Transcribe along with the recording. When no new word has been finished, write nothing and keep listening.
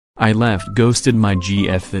I left ghosted my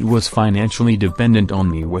GF that was financially dependent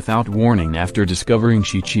on me without warning after discovering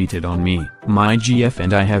she cheated on me. My GF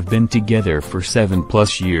and I have been together for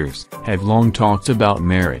 7+ years, have long talked about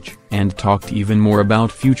marriage, and talked even more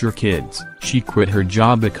about future kids. She quit her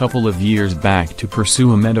job a couple of years back to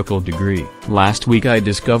pursue a medical degree. Last week I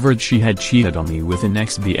discovered she had cheated on me with an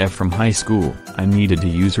ex-BF from high school. I needed to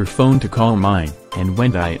use her phone to call mine, and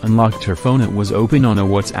when I unlocked her phone it was open on a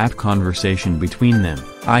WhatsApp conversation between them.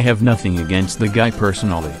 I have nothing against the guy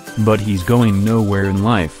personally, but he's going nowhere in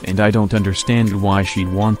life and I don't understand why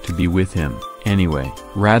she'd want to be with him. Anyway,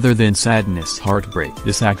 rather than sadness, heartbreak,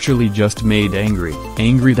 this actually just made angry.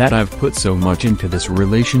 Angry that I've put so much into this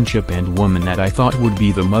relationship and woman that I thought would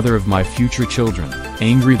be the mother of my future children.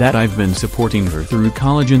 Angry that I've been supporting her through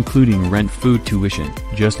college including rent, food, tuition.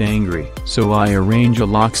 Just angry. So I arrange a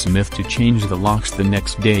locksmith to change the locks the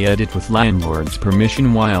next day, edit with landlord's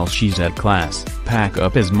permission while she's at class, pack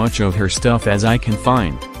up as much of her stuff as I can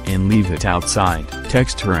find, and leave it outside.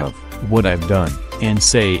 Text her of what I've done, and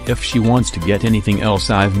say if she wants to get anything else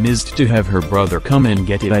I've missed to have her brother come and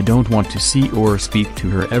get it. I don't want to see or speak to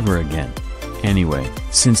her ever again. Anyway,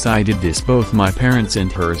 since I did this both my parents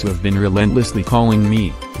and hers have been relentlessly calling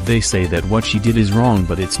me. They say that what she did is wrong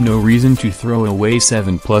but it's no reason to throw away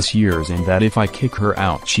 7+ years and that if I kick her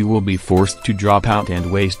out she will be forced to drop out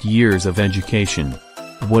and waste years of education.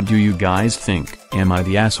 What do you guys think? Am I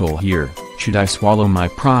the asshole here? Should I swallow my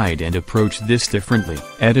pride and approach this differently?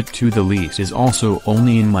 Edit to the lease is also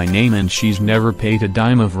only in my name and she's never paid a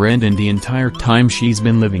dime of rent in the entire time she's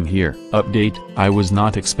been living here. Update: I was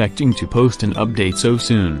not expecting to post an update so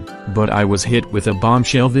soon, but I was hit with a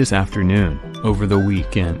bombshell this afternoon. Over the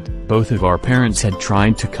weekend, both of our parents had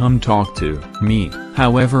tried to come talk to me.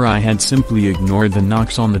 However, I had simply ignored the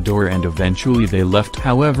knocks on the door and eventually they left.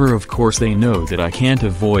 However, of course they know that I can't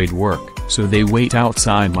avoid work, so they wait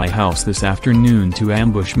outside my house this afternoon to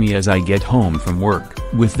ambush me as I get home from work.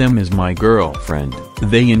 With them is my girlfriend.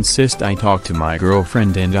 They insist I talk to my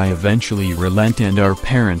girlfriend and I eventually relent and our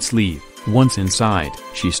parents leave. Once inside,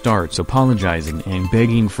 she starts apologizing and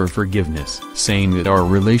begging for forgiveness, saying that our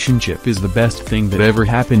relationship is the best thing that ever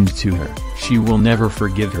happened to her. She will never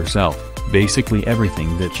forgive herself. Basically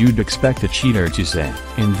everything that you'd expect a cheater to say.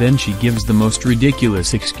 And then she gives the most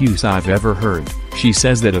ridiculous excuse I've ever heard. She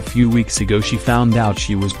says that a few weeks ago she found out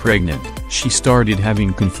she was pregnant. She started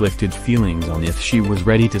having conflicted feelings on if she was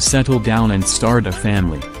ready to settle down and start a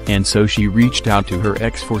family, and so she reached out to her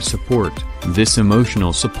ex for support. This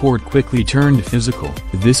emotional support quickly turned physical.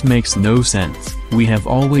 This makes no sense. We have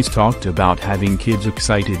always talked about having kids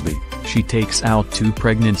excitedly. She takes out 2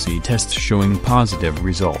 pregnancy tests showing positive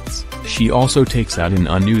results. She also takes out an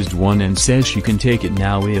unused one and says she can take it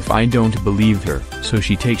now if I don't believe her. So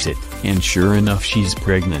she takes it, and sure enough she's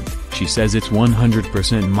pregnant. She says it's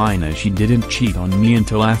 100% mine as she didn't cheat on me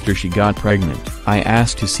until after she got pregnant. I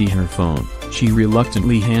asked to see her phone. She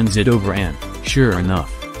reluctantly hands it over and, sure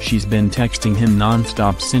enough, she's been texting him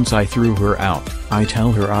non-stop since I threw her out. I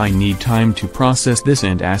tell her I need time to process this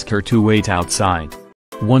and ask her to wait outside.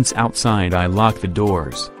 Once outside I lock the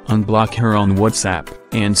doors, unblock her on WhatsApp,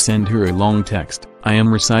 and send her a long text. I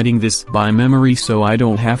am reciting this by memory so I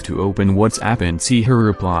don't have to open WhatsApp and see her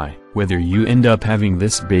reply. Whether you end up having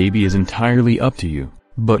this baby is entirely up to you,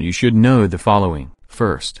 but you should know the following.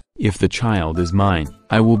 First, if the child is mine,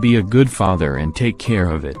 I will be a good father and take care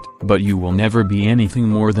of it, but you will never be anything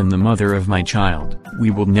more than the mother of my child.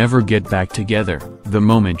 We will never get back together. The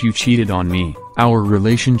moment you cheated on me, our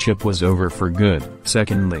relationship was over for good.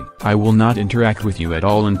 Secondly, I will not interact with you at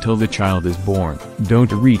all until the child is born.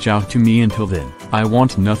 Don't reach out to me until then. I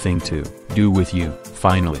want nothing to do with you.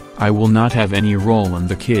 Finally, I will not have any role in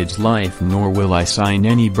the kid's life nor will I sign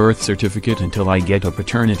any birth certificate until I get a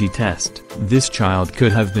paternity test. This child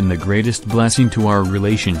could have been the greatest blessing to our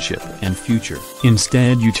relationship and future.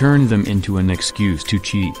 Instead you turned them into an excuse to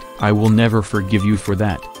cheat. I will never forgive you for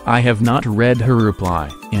that. I have not read her reply,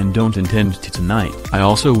 and don't intend to tonight. I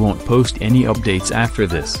also won't post any updates after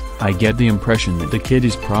this. I get the impression that the kid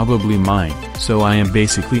is probably mine, so I am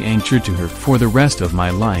basically anchored to her for the rest of my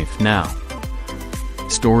life now.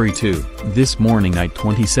 Story 2. This morning I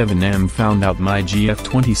 27M found out my GF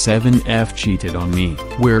 27F cheated on me.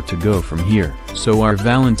 Where to go from here? So our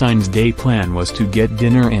Valentine's Day plan was to get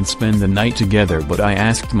dinner and spend the night together, but I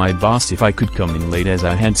asked my boss if I could come in late as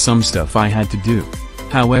I had some stuff I had to do.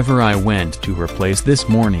 However, I went to her place this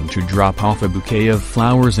morning to drop off a bouquet of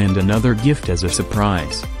flowers and another gift as a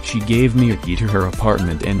surprise. She gave me a key to her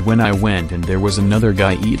apartment, and when I went and there was another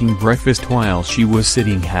guy eating breakfast while she was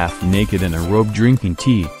sitting half naked in a robe drinking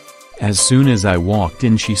tea. As soon as I walked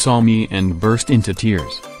in she saw me and burst into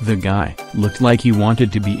tears. The guy looked like he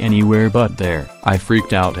wanted to be anywhere but there. I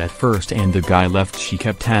freaked out at first and the guy left. She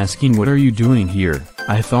kept asking, "What are you doing here?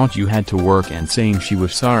 I thought you had to work," and saying she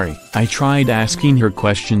was sorry. I tried asking her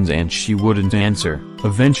questions and she wouldn't answer.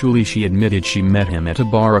 Eventually she admitted she met him at a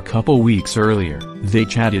bar a couple weeks earlier. They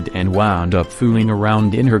chatted and wound up fooling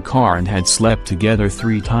around in her car and had slept together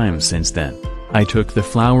 3 times since then. I took the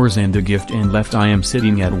flowers and the gift and left. I am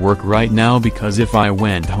sitting at work right now because if I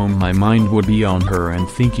went home my mind would be on her and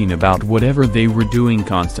thinking about whatever they were doing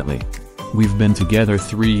constantly. We've been together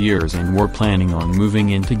 3 years and we're planning on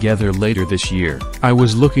moving in together later this year. I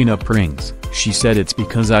was looking up rings. She said it's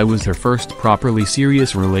because I was her first properly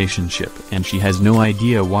serious relationship and she has no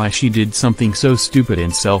idea why she did something so stupid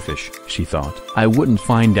and selfish. She thought I wouldn't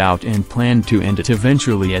find out and planned to end it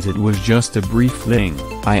eventually as it was just a brief thing.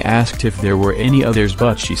 I asked if there were any others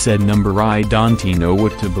but she said number I don't know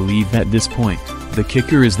what to believe at this point. The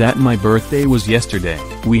kicker is that my birthday was yesterday.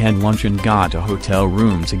 We had lunch and got a hotel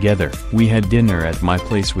room together. We had dinner at my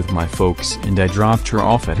place with my folks and I dropped her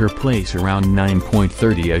off at her place around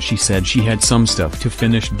 9:30 as she said she had some stuff to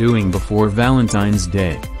finish doing before Valentine's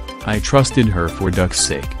Day. I trusted her for duck's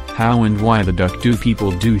sake. How and why the duck do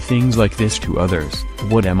people do things like this to others?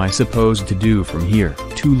 What am I supposed to do from here?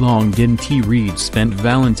 Too long. Didn't he read? Spent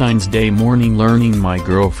Valentine's Day morning learning my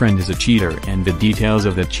girlfriend is a cheater and the details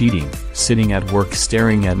of the cheating, sitting at work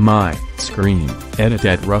staring at my screen. Edit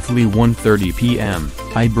at roughly 1:30 p.m.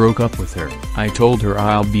 I broke up with her. I told her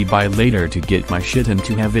I'll be by later to get my shit and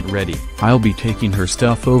to have it ready. I'll be taking her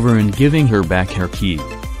stuff over and giving her back her key.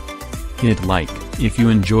 Hit like if you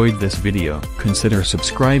enjoyed this video. Consider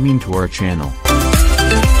subscribing to our channel.